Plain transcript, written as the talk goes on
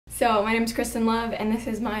So, my name is Kristen Love, and this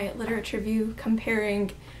is my literature review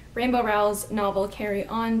comparing Rainbow Rowell's novel Carry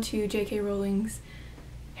On to J.K. Rowling's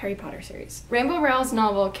Harry Potter series. Rainbow Rowell's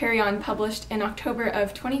novel Carry On, published in October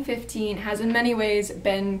of 2015, has in many ways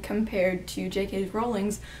been compared to J.K.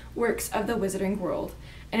 Rowling's works of the Wizarding World,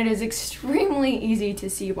 and it is extremely easy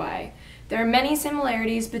to see why. There are many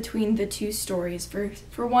similarities between the two stories.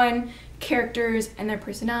 For one, characters and their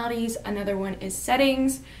personalities. Another one is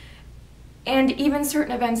settings, and even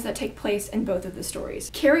certain events that take place in both of the stories.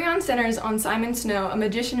 Carry On centers on Simon Snow, a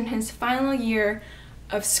magician in his final year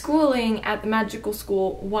of schooling at the magical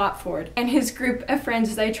school Watford, and his group of friends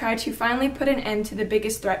as they try to finally put an end to the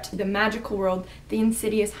biggest threat to the magical world, the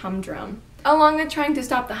insidious Humdrum. Along with trying to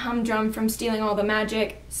stop the Humdrum from stealing all the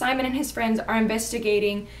magic, Simon and his friends are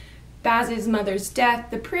investigating Baz's mother's death,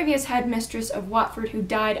 the previous headmistress of Watford who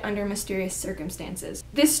died under mysterious circumstances.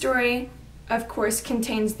 This story, of course,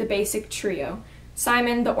 contains the basic trio.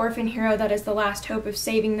 Simon, the orphan hero that is the last hope of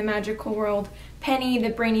saving the magical world, Penny, the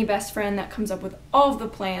brainy best friend that comes up with all of the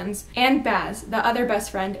plans, and Baz, the other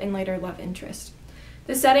best friend and later love interest.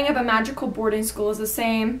 The setting of a magical boarding school is the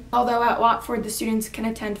same, although at Watford the students can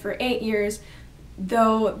attend for 8 years,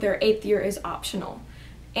 though their 8th year is optional.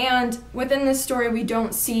 And within this story, we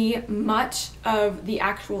don't see much of the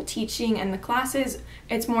actual teaching and the classes.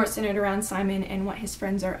 It's more centered around Simon and what his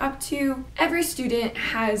friends are up to. Every student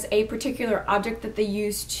has a particular object that they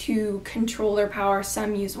use to control their power.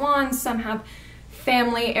 Some use wands, some have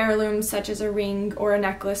family heirlooms such as a ring or a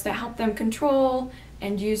necklace that help them control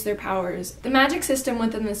and use their powers. The magic system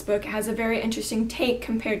within this book has a very interesting take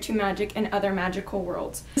compared to magic in other magical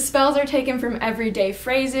worlds. The spells are taken from everyday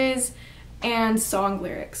phrases and song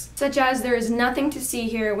lyrics, such as "there is nothing to see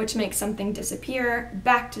here," which makes something disappear,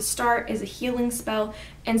 "back to start" is a healing spell,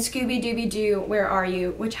 and "Scooby-Dooby-Doo, where are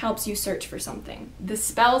you?" which helps you search for something. The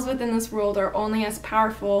spells within this world are only as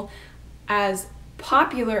powerful, as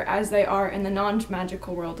popular as they are in the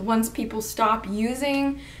non-magical world. Once people stop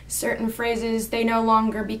using certain phrases, they no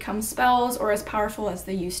longer become spells or as powerful as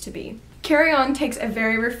they used to be. Carry On takes a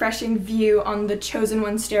very refreshing view on the chosen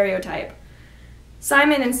one stereotype.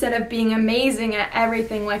 Simon, instead of being amazing at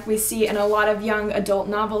everything like we see in a lot of young adult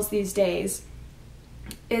novels these days,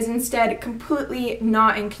 is instead completely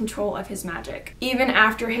not in control of his magic, even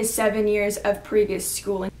after his 7 years of previous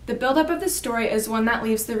schooling. The buildup of the story is one that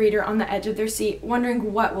leaves the reader on the edge of their seat,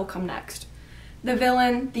 wondering what will come next. The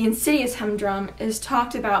villain, the insidious Humdrum, is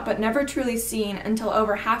talked about but never truly seen until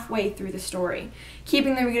over halfway through the story,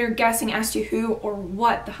 keeping the reader guessing as to who or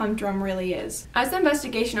what the Humdrum really is. As the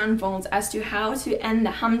investigation unfolds as to how to end the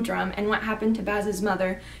Humdrum and what happened to Baz's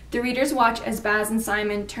mother, the readers watch as Baz and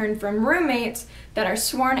Simon turn from roommates that are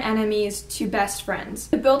sworn enemies to best friends.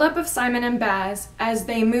 The buildup of Simon and Baz as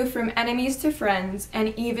they move from enemies to friends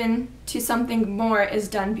and even to something more is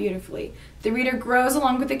done beautifully. The reader grows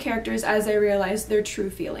along with the characters as they realize their true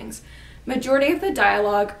feelings. Majority of the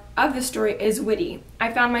dialogue of the story is witty.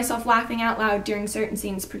 I found myself laughing out loud during certain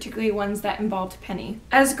scenes, particularly ones that involved Penny.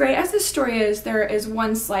 As great as the story is, there is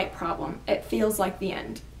one slight problem. It feels like the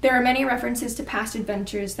end. There are many references to past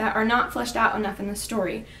adventures that are not fleshed out enough in the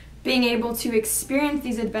story. Being able to experience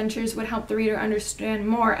these adventures would help the reader understand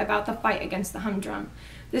more about the fight against the Humdrum.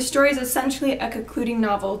 This story is essentially a concluding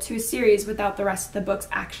novel to a series without the rest of the books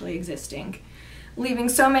actually existing, leaving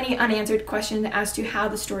so many unanswered questions as to how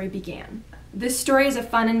the story began. This story is a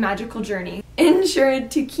fun and magical journey,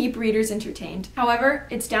 ensured to keep readers entertained. However,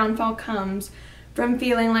 its downfall comes from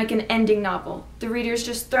feeling like an ending novel. The reader is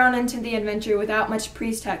just thrown into the adventure without much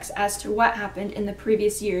pretext as to what happened in the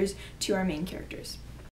previous years to our main characters.